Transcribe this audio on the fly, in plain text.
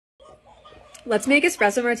Let's make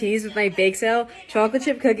espresso martinis with my Bakesale chocolate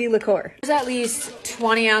chip cookie liqueur. There's at least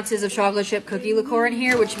 20 ounces of chocolate chip cookie liqueur in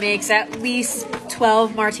here, which makes at least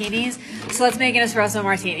 12 martinis. So let's make an espresso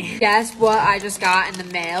martini. Guess what I just got in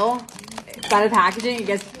the mail? By the packaging, I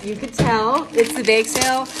guess you could tell it's the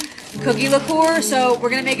Bakesale cookie liqueur. So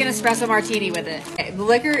we're gonna make an espresso martini with it. Okay, the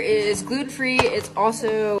liquor is gluten-free. It's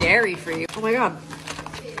also dairy-free. Oh my God.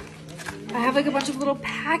 I have like a bunch of little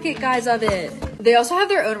packet guys of it. They also have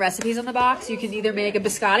their own recipes on the box. You can either make a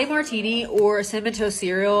biscotti martini or a cinnamon toast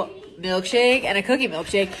cereal milkshake and a cookie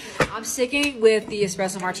milkshake. I'm sticking with the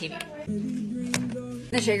espresso martini. In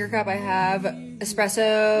the shaker cup, I have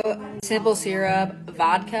espresso, simple syrup,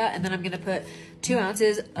 vodka, and then I'm gonna put 2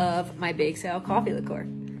 ounces of my Bakesale coffee liqueur.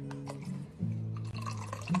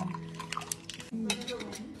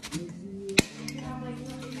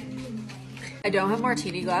 I don't have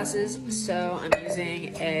martini glasses, so I'm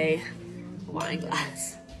using a wine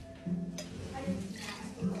glass.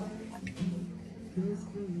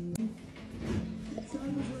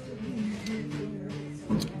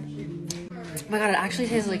 Oh my God, it actually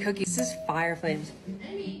tastes like cookies. This is fire flames.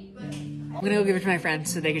 I'm gonna go give it to my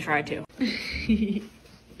friends so they can try it too.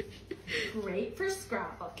 Great for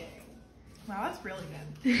scrapbooking. Wow, that's really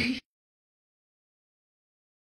good.